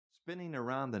spinning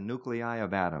around the nuclei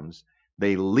of atoms,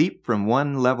 they leap from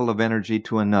one level of energy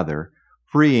to another,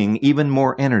 freeing even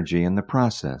more energy in the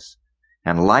process.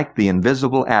 And like the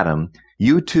invisible atom,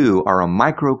 you too are a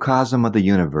microcosm of the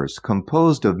universe,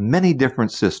 composed of many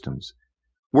different systems.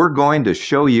 We're going to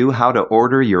show you how to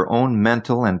order your own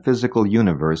mental and physical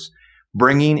universe,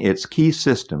 bringing its key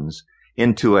systems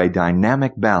into a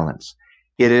dynamic balance.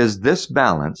 It is this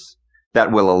balance that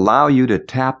will allow you to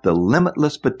tap the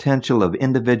limitless potential of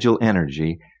individual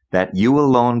energy that you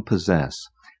alone possess.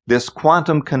 This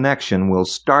quantum connection will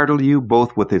startle you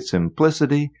both with its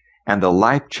simplicity and the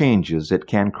life changes it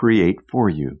can create for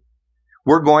you.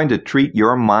 We're going to treat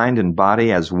your mind and body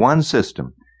as one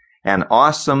system, an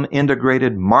awesome,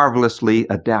 integrated, marvelously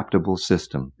adaptable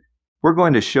system. We're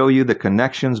going to show you the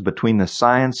connections between the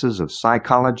sciences of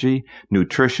psychology,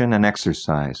 nutrition, and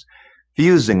exercise,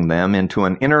 fusing them into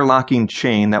an interlocking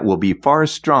chain that will be far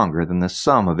stronger than the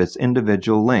sum of its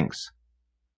individual links.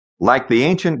 Like the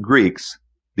ancient Greeks,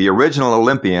 the original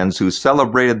Olympians who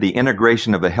celebrated the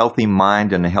integration of a healthy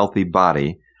mind and a healthy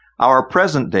body, our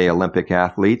present-day Olympic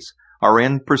athletes are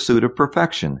in pursuit of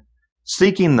perfection,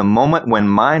 seeking the moment when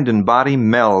mind and body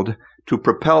meld to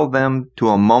propel them to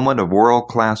a moment of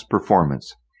world-class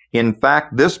performance. In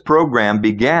fact, this program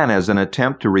began as an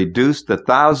attempt to reduce the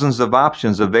thousands of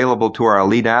options available to our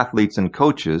elite athletes and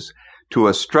coaches to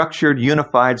a structured,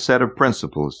 unified set of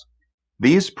principles.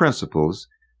 These principles,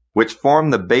 which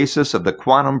form the basis of the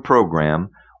quantum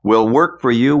program, will work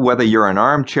for you whether you're an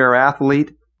armchair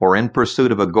athlete or in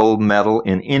pursuit of a gold medal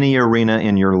in any arena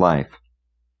in your life.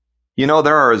 You know,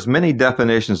 there are as many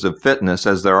definitions of fitness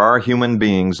as there are human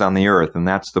beings on the earth, and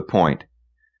that's the point.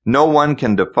 No one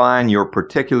can define your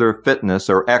particular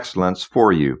fitness or excellence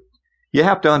for you. You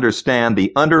have to understand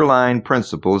the underlying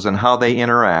principles and how they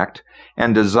interact,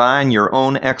 and design your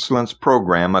own excellence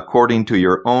program according to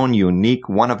your own unique,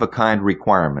 one-of-a-kind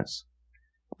requirements.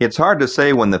 It's hard to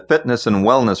say when the fitness and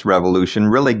wellness revolution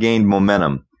really gained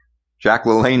momentum. Jack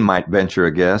LaLanne might venture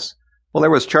a guess. Well, there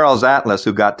was Charles Atlas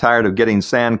who got tired of getting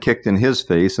sand kicked in his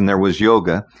face, and there was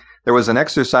yoga. There was an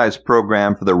exercise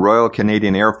program for the Royal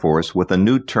Canadian Air Force with a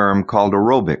new term called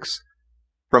aerobics.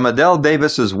 From Adele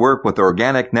Davis's work with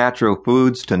organic natural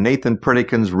foods to Nathan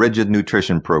Pritikin's rigid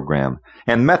nutrition program,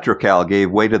 and Metrocal gave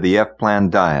way to the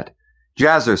F-Plan diet.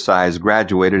 Jazzercise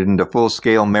graduated into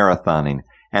full-scale marathoning,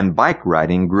 and bike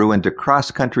riding grew into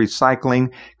cross-country cycling,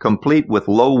 complete with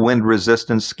low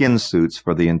wind-resistant skin suits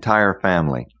for the entire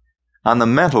family. On the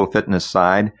mental fitness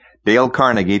side, Dale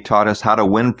Carnegie taught us how to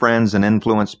win friends and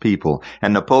influence people,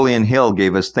 and Napoleon Hill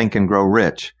gave us Think and Grow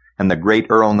Rich, and the great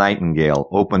Earl Nightingale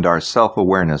opened our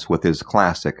self-awareness with his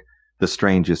classic, The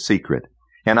Strangest Secret.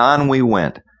 And on we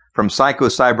went, from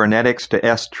psycho-cybernetics to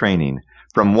S-training,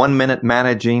 from 1-minute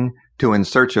managing to in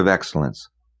search of excellence.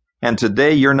 And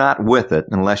today you're not with it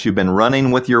unless you've been running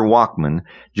with your Walkman,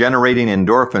 generating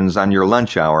endorphins on your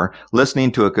lunch hour,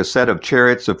 listening to a cassette of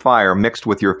Chariots of Fire mixed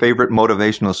with your favorite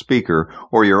motivational speaker,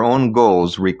 or your own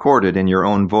goals recorded in your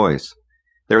own voice.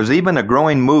 There's even a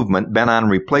growing movement bent on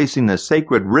replacing the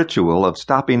sacred ritual of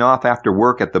stopping off after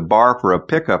work at the bar for a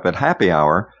pickup at happy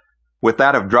hour with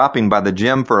that of dropping by the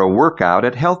gym for a workout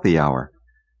at healthy hour.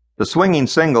 The swinging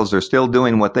singles are still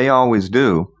doing what they always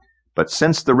do, but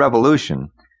since the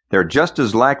revolution, they're just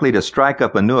as likely to strike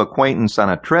up a new acquaintance on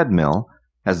a treadmill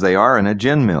as they are in a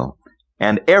gin mill.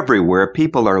 And everywhere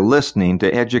people are listening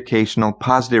to educational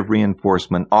positive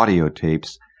reinforcement audio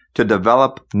tapes to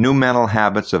develop new mental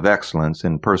habits of excellence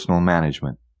in personal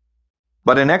management.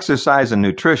 But in exercise and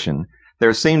nutrition,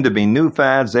 there seem to be new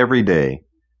fads every day.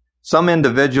 Some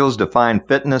individuals define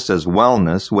fitness as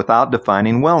wellness without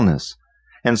defining wellness,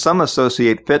 and some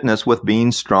associate fitness with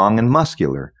being strong and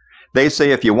muscular. They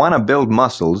say if you want to build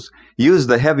muscles, use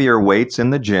the heavier weights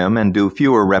in the gym and do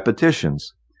fewer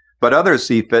repetitions. But others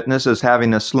see fitness as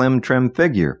having a slim, trim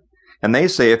figure. And they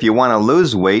say if you want to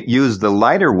lose weight, use the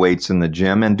lighter weights in the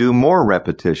gym and do more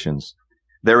repetitions.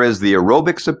 There is the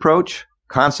aerobics approach,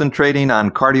 concentrating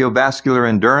on cardiovascular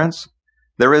endurance.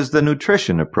 There is the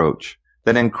nutrition approach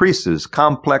that increases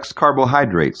complex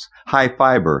carbohydrates, high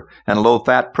fiber, and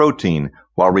low-fat protein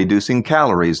while reducing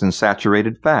calories and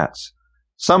saturated fats.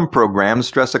 Some programs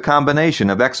stress a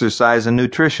combination of exercise and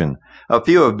nutrition. A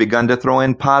few have begun to throw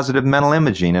in positive mental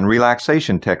imaging and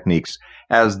relaxation techniques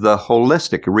as the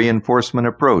holistic reinforcement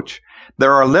approach.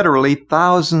 There are literally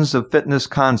thousands of fitness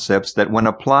concepts that, when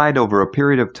applied over a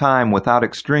period of time without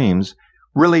extremes,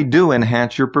 really do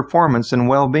enhance your performance and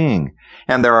well-being.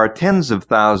 And there are tens of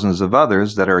thousands of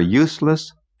others that are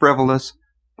useless, frivolous,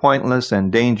 pointless,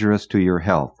 and dangerous to your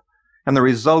health. And the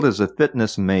result is a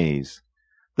fitness maze.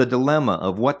 The dilemma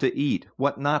of what to eat,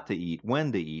 what not to eat,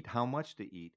 when to eat, how much to eat.